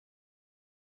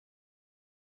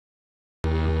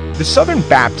The Southern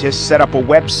Baptists set up a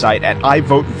website at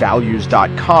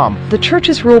ivotevalues.com. The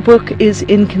church's rulebook is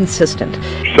inconsistent.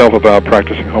 Self-avowed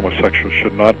practicing homosexuals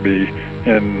should not be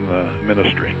in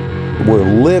ministry. We're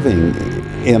living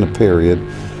in a period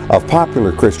of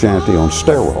popular Christianity on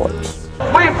steroids.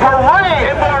 We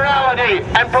parade immorality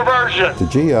and perversion.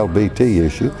 The GLBT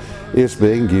issue is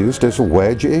being used as a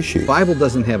wedge issue. The Bible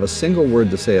doesn't have a single word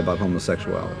to say about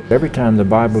homosexuality. Every time the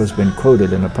Bible has been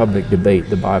quoted in a public debate,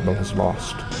 the Bible has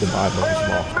lost. The Bible has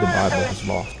lost. The Bible has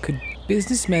lost. Could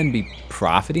businessmen be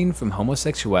profiting from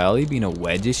homosexuality being a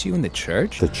wedge issue in the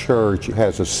church? The church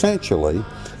has essentially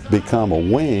become a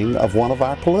wing of one of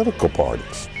our political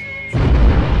parties.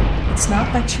 It's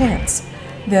not by chance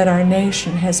that our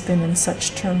nation has been in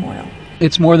such turmoil.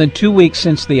 It's more than 2 weeks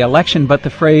since the election, but the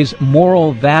phrase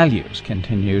moral values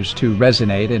continues to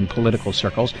resonate in political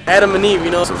circles. Adam and Eve,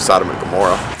 you know. So Sodom and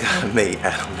Gomorrah. God made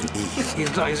Adam and Eve.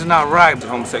 It's not right.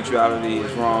 Homosexuality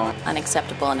is wrong.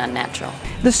 Unacceptable and unnatural.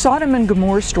 The Sodom and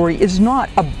Gomorrah story is not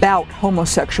about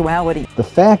homosexuality. The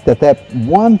fact that that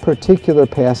one particular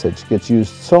passage gets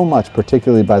used so much,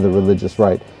 particularly by the religious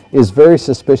right, is very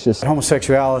suspicious.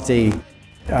 Homosexuality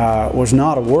was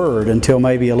not a word until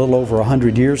maybe a little over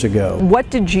 100 years ago. What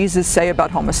did Jesus say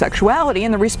about homosexuality?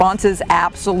 And the response is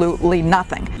absolutely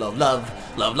nothing. Love, love,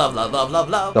 love, love, love, love, love,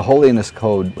 love. The holiness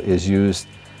code is used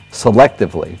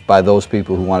selectively by those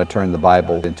people who want to turn the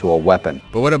Bible into a weapon.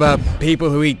 But what about people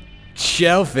who eat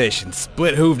shellfish and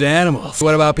split-hooved animals?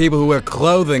 What about people who wear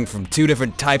clothing from two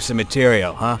different types of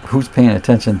material, huh? Who's paying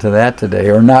attention to that today,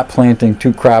 or not planting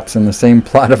two crops in the same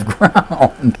plot of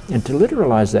ground? And to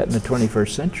literalize that in the 21st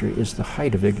century is the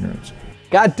height of ignorance.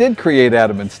 God did create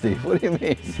Adam and Steve. What do you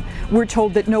mean? We're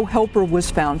told that no helper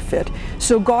was found fit.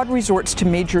 So God resorts to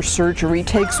major surgery,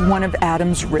 takes one of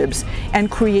Adam's ribs, and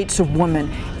creates a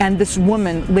woman. And this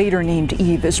woman, later named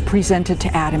Eve, is presented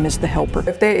to Adam as the helper.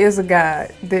 If there is a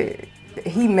God,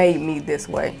 he made me this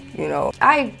way, you know.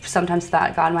 I sometimes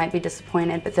thought God might be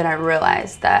disappointed, but then I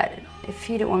realized that if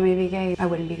he didn't want me to be gay, I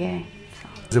wouldn't be gay.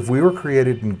 So. If we were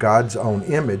created in God's own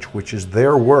image, which is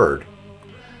their word,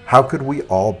 how could we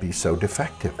all be so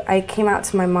defective? I came out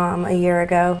to my mom a year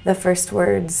ago. The first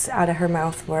words out of her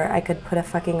mouth were, I could put a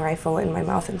fucking rifle in my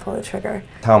mouth and pull the trigger.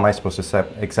 How am I supposed to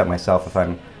accept myself if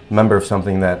I'm a member of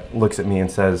something that looks at me and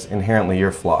says, inherently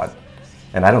you're flawed?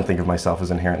 And I don't think of myself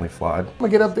as inherently flawed. I'm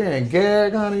gonna get up there and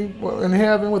gag, honey, in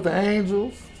heaven with the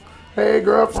angels. Hey,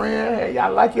 girlfriend, hey, I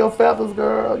like your feathers,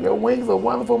 girl. Your wings are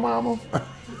wonderful, mama.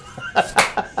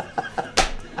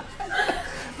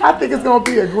 I think it's gonna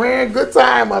be a grand good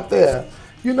time up there.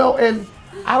 You know, and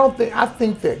I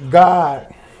think that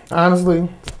God, honestly,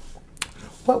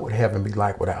 what would heaven be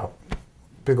like without a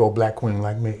big old black queen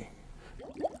like me?